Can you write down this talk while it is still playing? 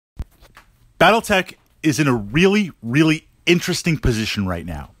Battletech is in a really, really interesting position right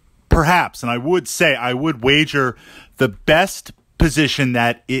now. Perhaps, and I would wager the best position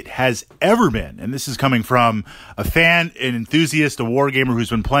that it has ever been. And this is coming from a fan, an enthusiast, a wargamer who's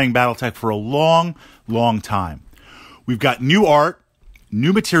been playing Battletech for a long, long time. We've got new art,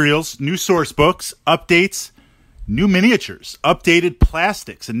 new materials, new source books, updates, new miniatures, updated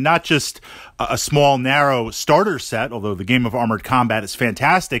plastics, and not just a small, narrow starter set, although the game of Armored Combat is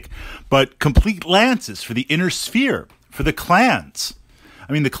fantastic, but complete lances for the inner sphere, for the clans.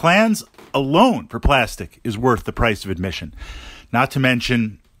 I mean, the clans alone for plastic is worth the price of admission. Not to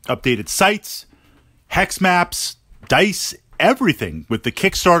mention updated sites, hex maps, dice, everything with the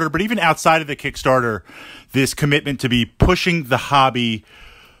Kickstarter, but even outside of the Kickstarter, this commitment to be pushing the hobby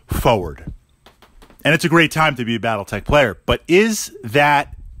forward. And it's a great time to be a Battletech player. But is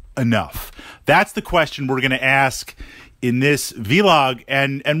that enough? That's the question we're going to ask in this vlog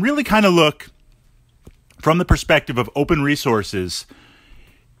and really kind of look from the perspective of open resources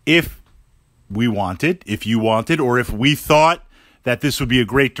if we wanted, if you wanted, or if we thought that this would be a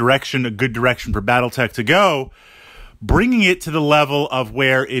great direction, a good direction for Battletech to go, bringing it to the level of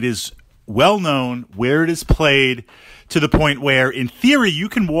where it is well known, where it is played, to the point where, in theory, you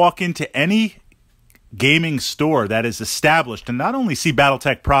can walk into any gaming store that is established and not only see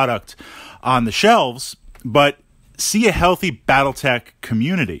Battletech product on the shelves, but see a healthy Battletech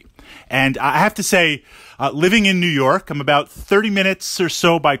community. And I have to say, living in New York, I'm about 30 minutes or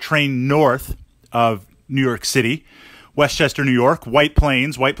so by train north of New York City, Westchester, New York, White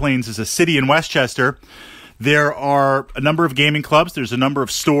Plains. White Plains is a city in Westchester. There are a number of gaming clubs. There's a number of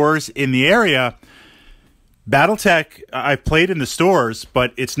stores in the area. Battletech, I've played in the stores,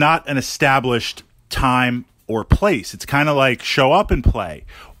 but it's not an established time or place. It's kind of like show up and play,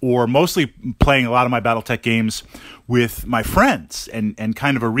 or mostly playing a lot of my Battletech games with my friends and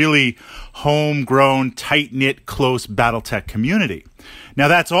kind of a really homegrown, tight-knit, close Battletech community. Now,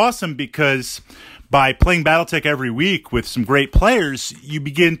 that's awesome because by playing Battletech every week with some great players, you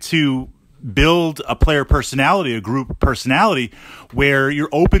begin to build a player personality, a group personality, where you're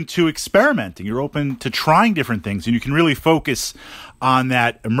open to experimenting, you're open to trying different things, and you can really focus on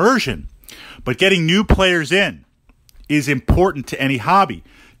that immersion. But getting new players in is important to any hobby.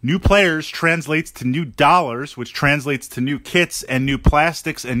 New players translates to new dollars, which translates to new kits and new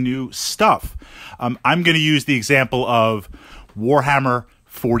plastics and new stuff. I'm going to use the example of Warhammer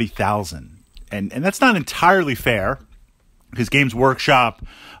 40,000. And that's not entirely fair, because Games Workshop,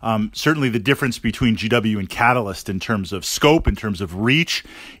 certainly the difference between GW and Catalyst in terms of scope, in terms of reach,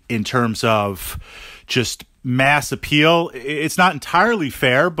 in terms of just mass appeal, it's not entirely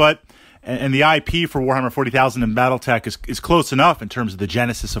fair, but and the IP for Warhammer 40,000 and Battletech is close enough in terms of the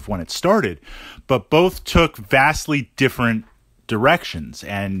genesis of when it started. But both took vastly different directions.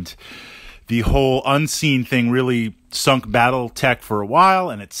 And the whole unseen thing really sunk Battletech for a while,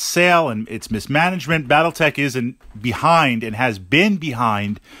 and its sale and its mismanagement. Battletech is behind and has been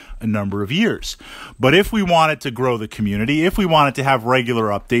behind a number of years. But if we wanted to grow the community, if we wanted to have regular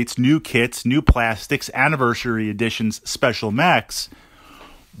updates, new kits, new plastics, anniversary editions, special mechs,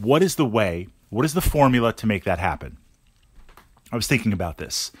 what is the way, what is the formula to make that happen? I was thinking about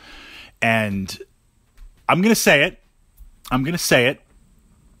this, and I'm going to say it,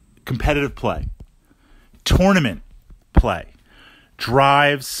 competitive play, tournament play.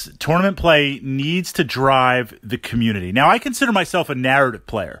 Tournament play needs to drive the community. Now, I consider myself a narrative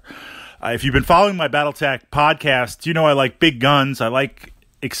player. If you've been following my Battletech podcast, you know I like big guns, I like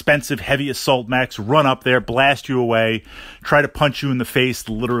expensive, heavy assault mechs, run up there, blast you away, try to punch you in the face,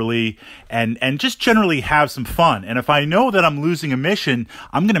 literally, and just generally have some fun. And if I know that I'm losing a mission,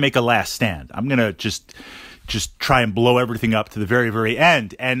 I'm going to make a last stand. I'm going to just try and blow everything up to the very, very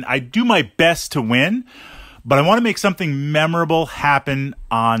end. And I do my best to win, but I want to make something memorable happen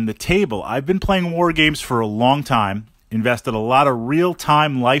on the table. I've been playing war games for a long time, invested a lot of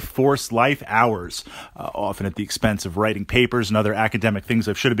real-time life force, life hours, often at the expense of writing papers and other academic things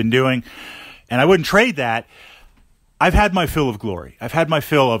I should have been doing. And I wouldn't trade that. I've had my fill of glory. I've had my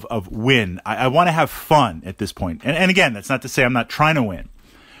fill of win. I want to have fun at this point. And again, that's not to say I'm not trying to win.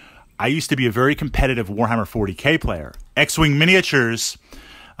 I used to be a very competitive Warhammer 40K player. X-Wing miniatures,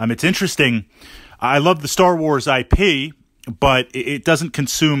 it's interesting. I love the Star Wars IP, but it doesn't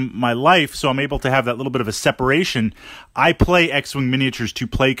consume my life, so I'm able to have that little bit of a separation. I play X-Wing miniatures to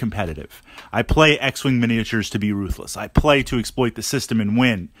play competitive. I play X-Wing miniatures to be ruthless. I play to exploit the system and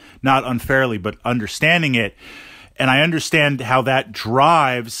win, not unfairly, but understanding it. And I understand how that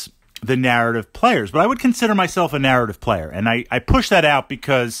drives the narrative players. But I would consider myself a narrative player, and I push that out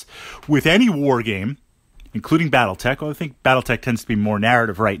because with any war game, including Battletech, although I think Battletech tends to be more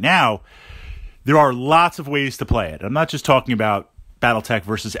narrative right now, There are lots of ways to play it. I'm not just talking about Battletech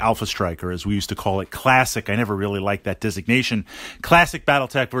versus Alpha Strike, or as we used to call it, Classic. I never really liked that designation. Classic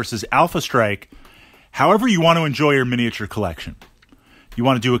Battletech versus Alpha Strike. However you want to enjoy your miniature collection. You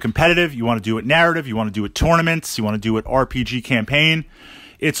want to do it competitive, you want to do it narrative, you want to do it tournaments, you want to do it RPG campaign.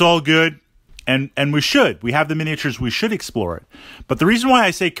 It's all good, and we should. We have the miniatures, we should explore it. But the reason why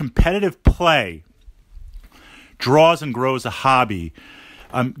I say competitive play draws and grows a hobby,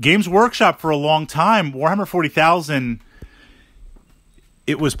 Games Workshop for a long time, Warhammer 40,000,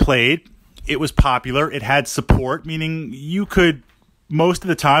 it was played, it was popular, it had support, meaning you could most of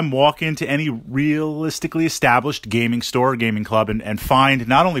the time walk into any realistically established gaming store or gaming club and find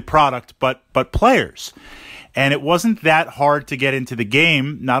not only product but players. And it wasn't that hard to get into the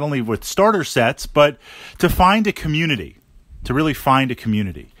game, not only with starter sets, but to find a community, to really find a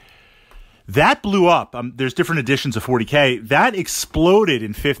community. That blew up. There's different editions of 40K. That exploded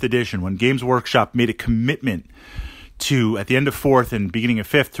in 5th edition when Games Workshop made a commitment to, at the end of 4th and beginning of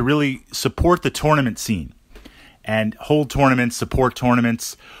 5th, to really support the tournament scene and hold tournaments, support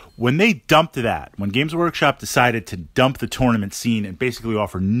tournaments. When they dumped that, when Games Workshop decided to dump the tournament scene and basically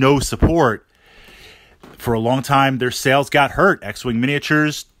offer no support, for a long time their sales got hurt. X-Wing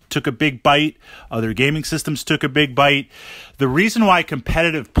Miniatures took a big bite. Other gaming systems took a big bite. The reason why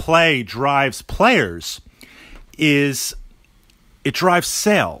competitive play drives players is it drives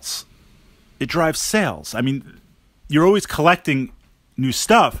sales. It drives sales. I mean, you're always collecting new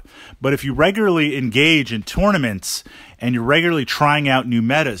stuff, but if you regularly engage in tournaments and you're regularly trying out new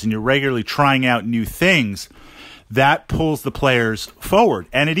metas and you're regularly trying out new things, that pulls the players forward.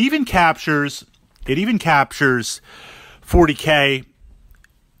 And it even captures 40K,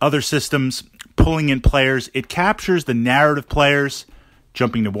 other systems pulling in players. It captures the narrative players.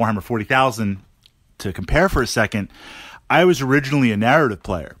 Jumping to Warhammer 40,000 to compare for a second, I was originally a narrative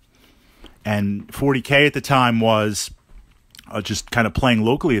player, and 40K at the time was just kind of playing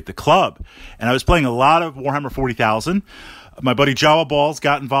locally at the club. And I was playing a lot of Warhammer 40,000. My buddy Jawa Balls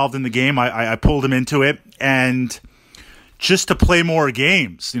got involved in the game. I pulled him into it, and just to play more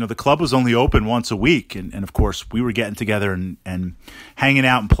games. You know, the club was only open once a week, and of course we were getting together and hanging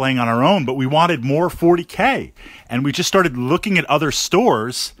out and playing on our own, but we wanted more 40K. And we just started looking at other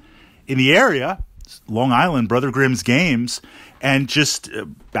stores in the area, Long Island, Brother Grimm's Games, and just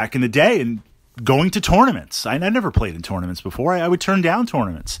back in the day, and going to tournaments. I never played in tournaments before. I would turn down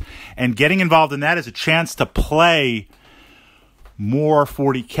tournaments. And getting involved in that is a chance to play more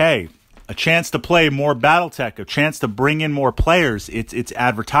 40K, a chance to play more Battletech, a chance to bring in more players. It's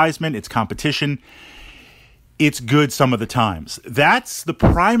advertisement, it's competition. It's good some of the times. That's the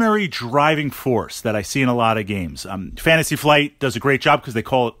primary driving force that I see in a lot of games. Fantasy Flight does a great job because they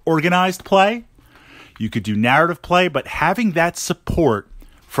call it organized play. You could do narrative play, but having that support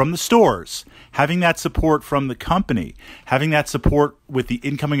from the stores, having that support from the company, having that support with the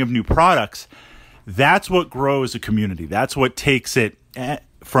incoming of new products, that's what grows a community. That's what takes it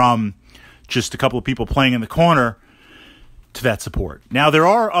from just a couple of people playing in the corner to that support. Now, there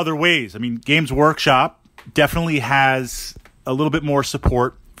are other ways. I mean, Games Workshop definitely has a little bit more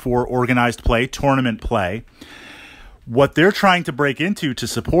support for organized play, tournament play. What they're trying to break into to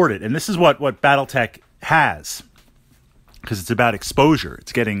support it, and this is what Battletech has, because it's about exposure.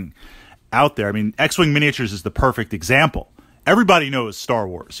 It's getting out there. I mean, X-Wing Miniatures is the perfect example. Everybody knows Star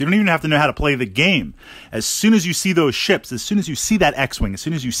Wars. You don't even have to know how to play the game. As soon as you see those ships, as soon as you see that X-Wing, as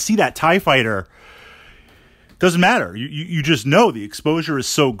soon as you see that TIE fighter, doesn't matter. You just know the exposure is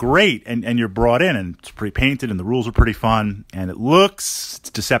so great, and you're brought in, and it's pre-painted, and the rules are pretty fun, and it's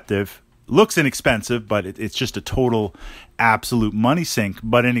deceptive. It looks inexpensive, but it's just a total, absolute money sink,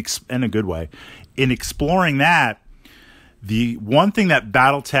 but in a good way. In exploring that, the one thing that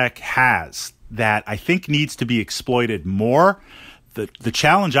Battletech has that I think needs to be exploited more, the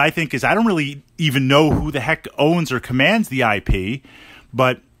challenge I think is I don't really even know who the heck owns or commands the IP,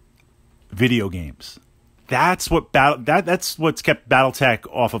 but video games. That's what's kept Battletech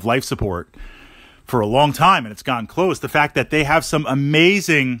off of life support for a long time, and it's gotten close. The fact that they have some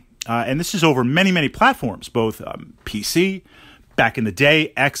amazing, and this is over many, many platforms, both PC, back in the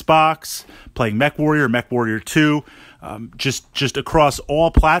day, Xbox, playing Mech Warrior 2, just across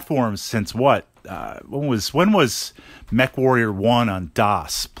all platforms since what? When was Mech Warrior 1 on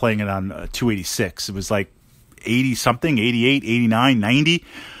DOS, playing it on 286? It was like 80-something, 88, 89, 90,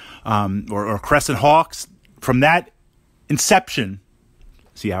 or Crescent Hawks. From that inception,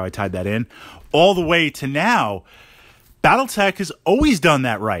 see how I tied that in, all the way to now, Battletech has always done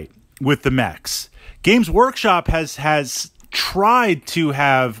that right with the mechs. Games Workshop has tried to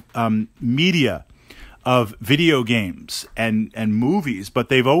have media of video games and movies, but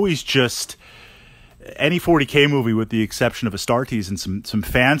they've always just any 40K movie, with the exception of Astartes and some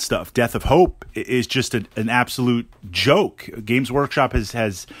fan stuff, Death of Hope is just an absolute joke. Games Workshop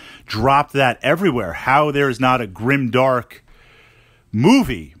has dropped that everywhere. How there is not a grim, dark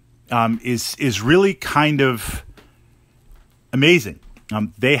movie is really kind of amazing.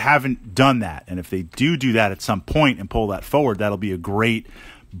 They haven't done that, and if they do that at some point and pull that forward, that'll be a great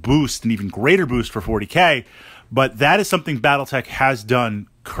boost, an even greater boost for 40K. But that is something Battletech has done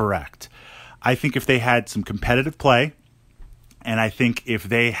correct. I think if they had some competitive play, and I think if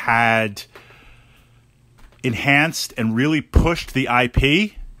they had enhanced and really pushed the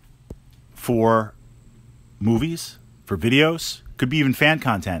IP for movies, for videos, could be even fan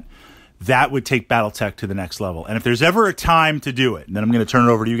content, that would take Battletech to the next level. And if there's ever a time to do it, and then I'm going to turn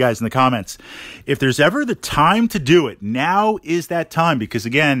it over to you guys in the comments, if there's ever the time to do it, now is that time. Because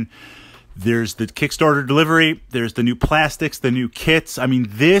again, there's the Kickstarter delivery, there's the new plastics, the new kits. I mean,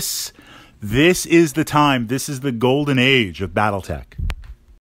 this is the time. This is the golden age of Battletech.